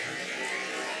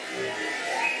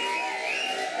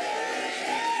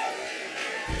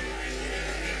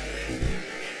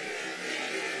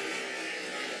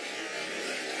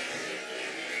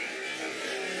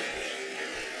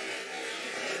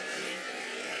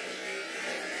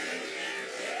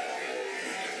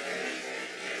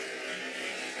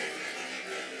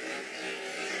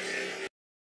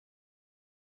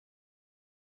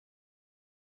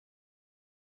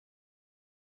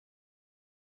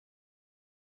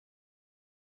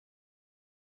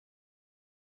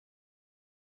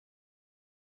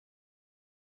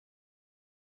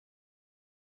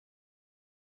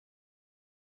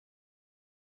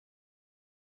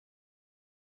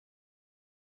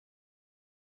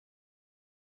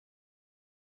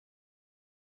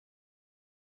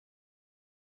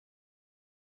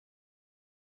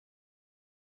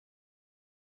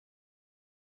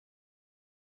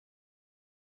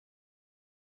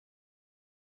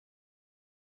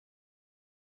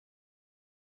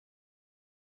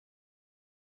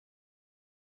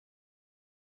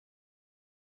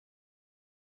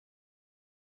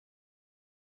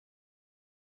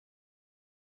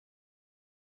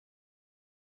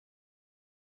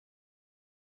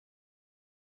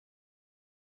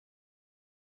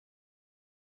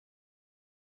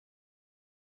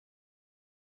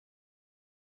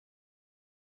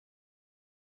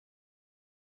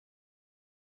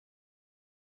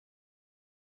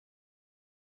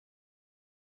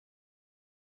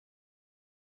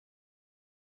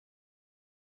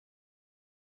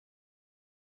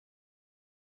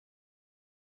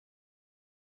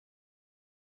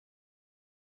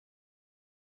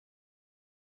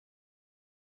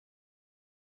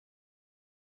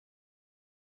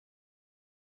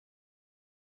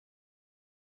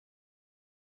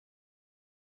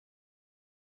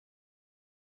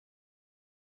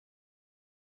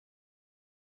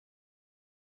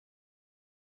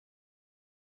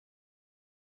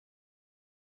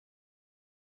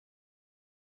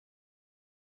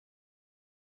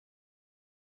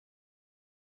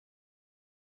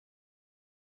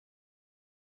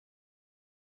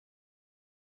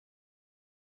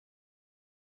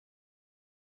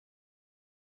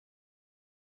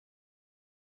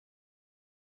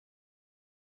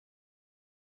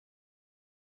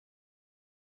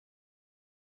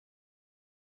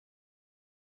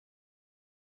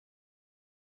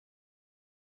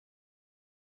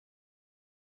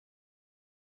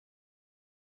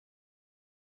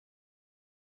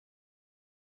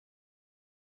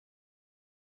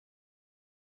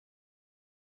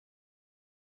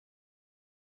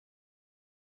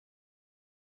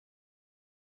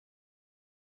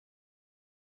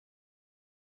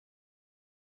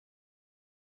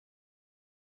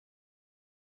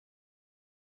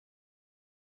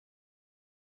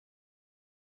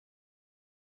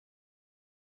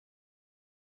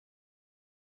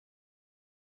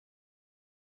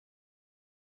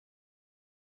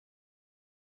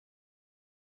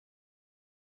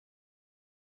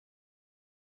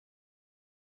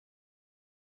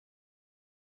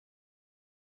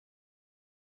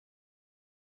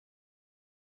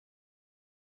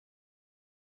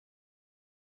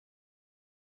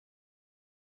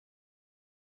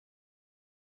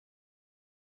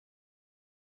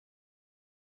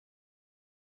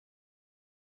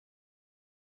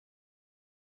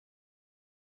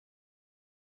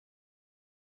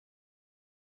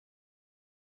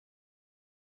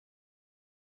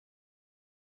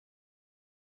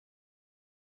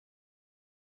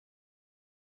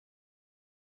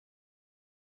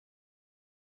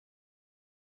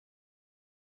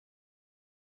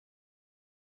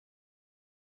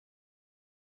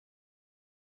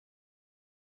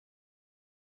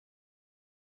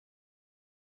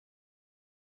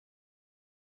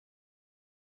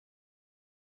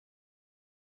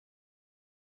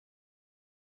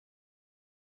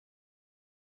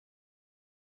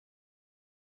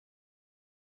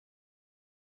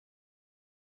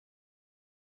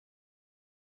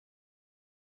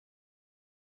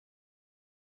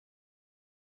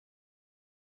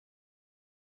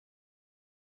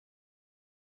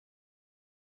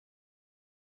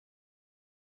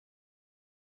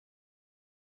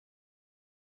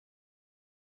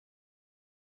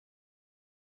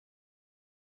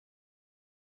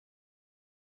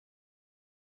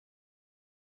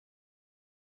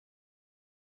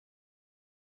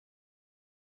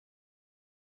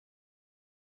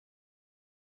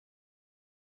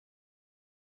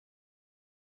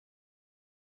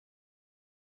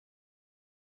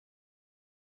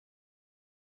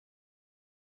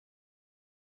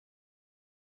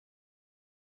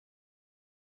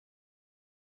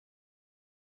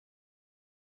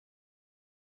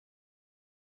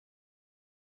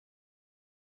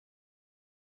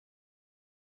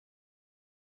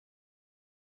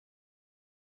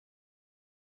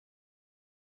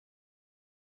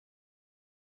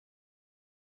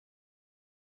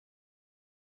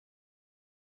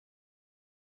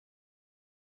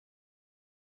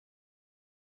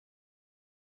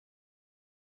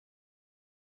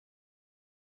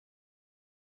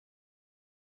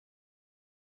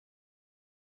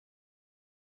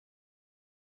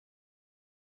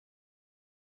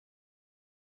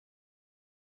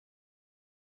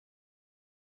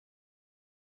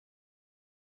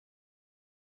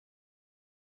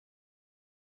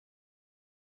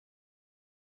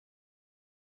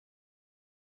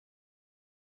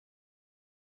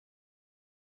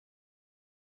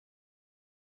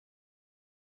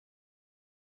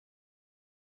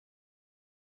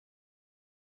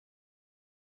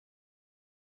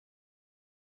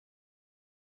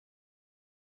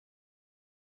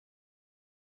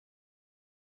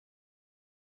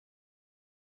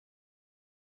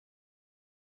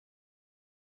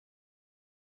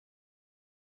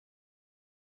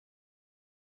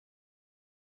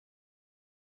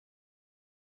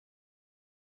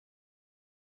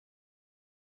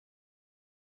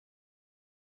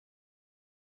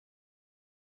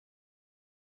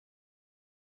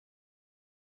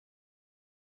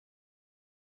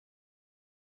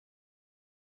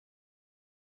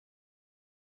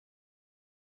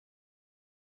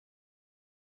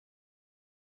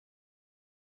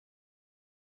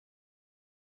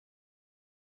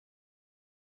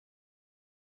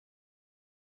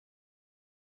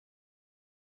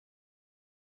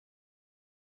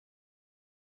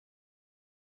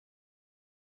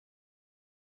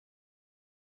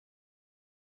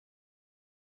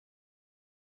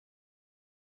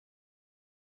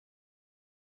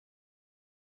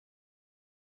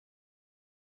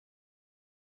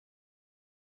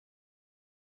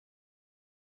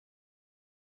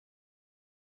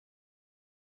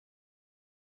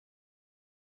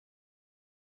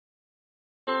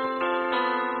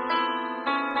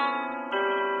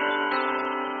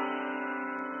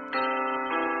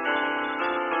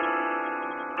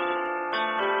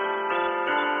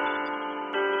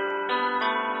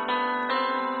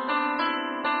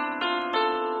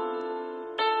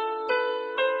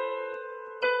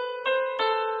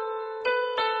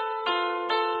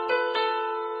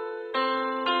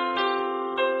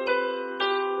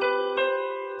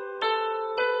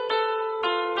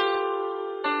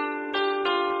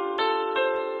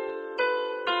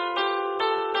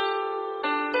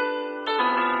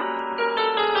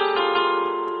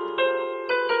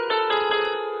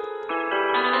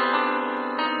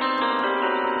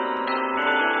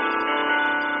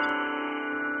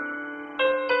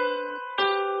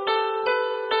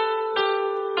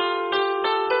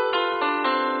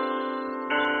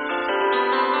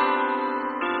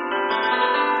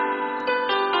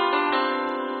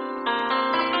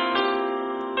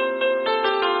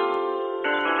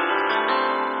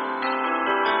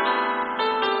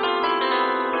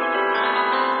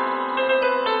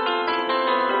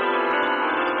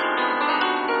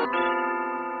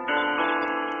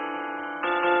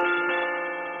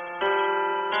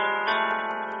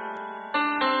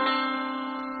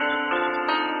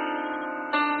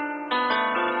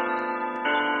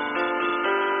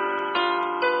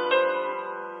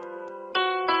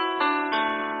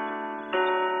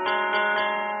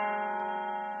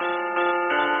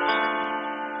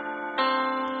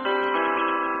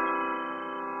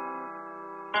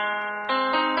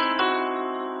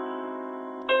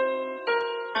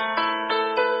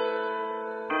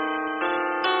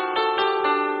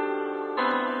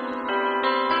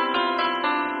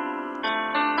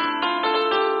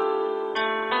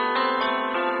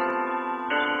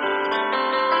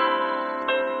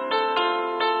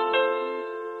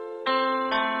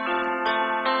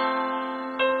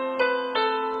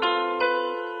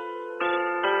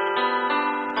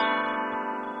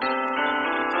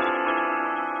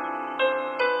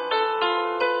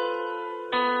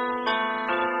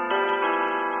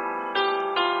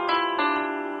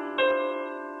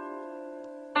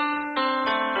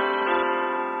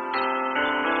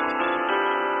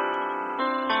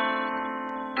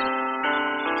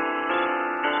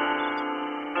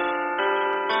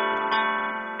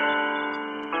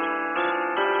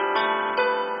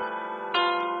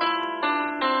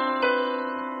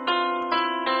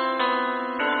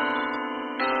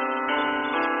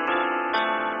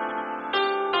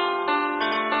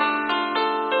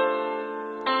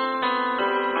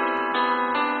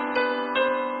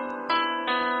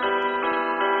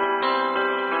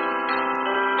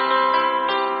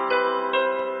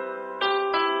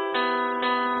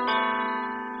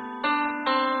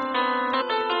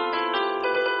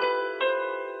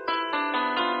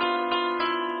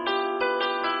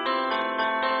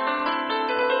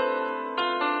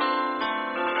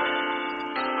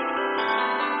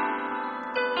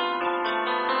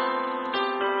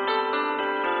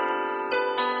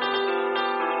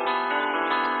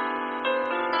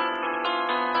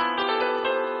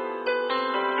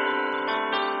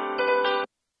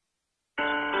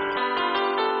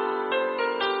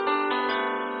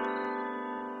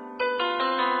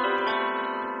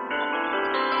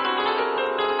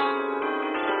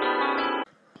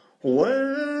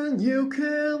 When you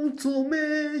came to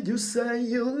me, you say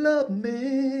you love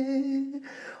me.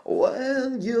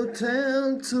 When you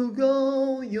tend to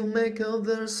go, you make up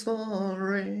their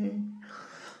story.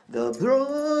 The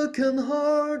broken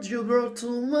heart you brought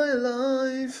to my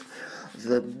life,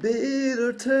 the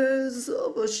bitter taste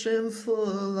of a shameful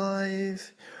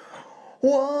life.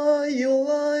 Why you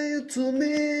lied to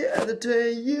me at the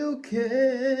day you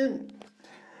came?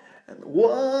 And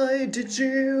why did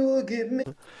you give me?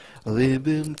 We've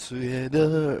been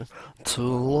together too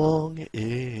long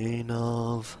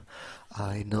enough.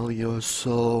 I know your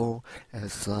soul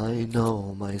as I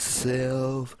know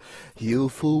myself. You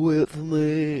fool with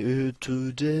me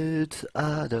to date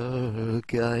other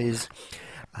guys.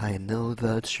 I know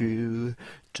that you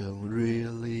don't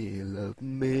really love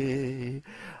me.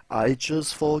 I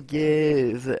just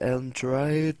forgive and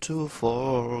try to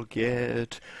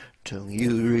forget. Don't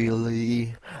you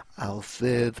really? Our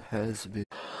faith has been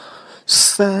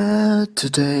sad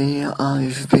today.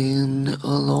 I've been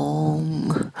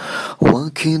alone,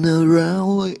 walking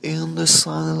around in the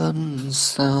silent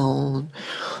sound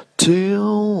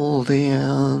till the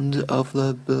end of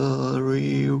the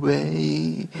blurry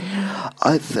way.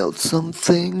 I felt some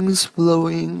things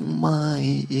blowing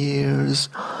my ears.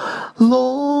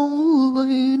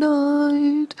 Lonely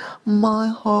night, my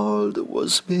heart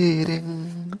was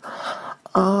beating.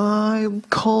 I'm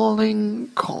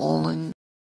calling.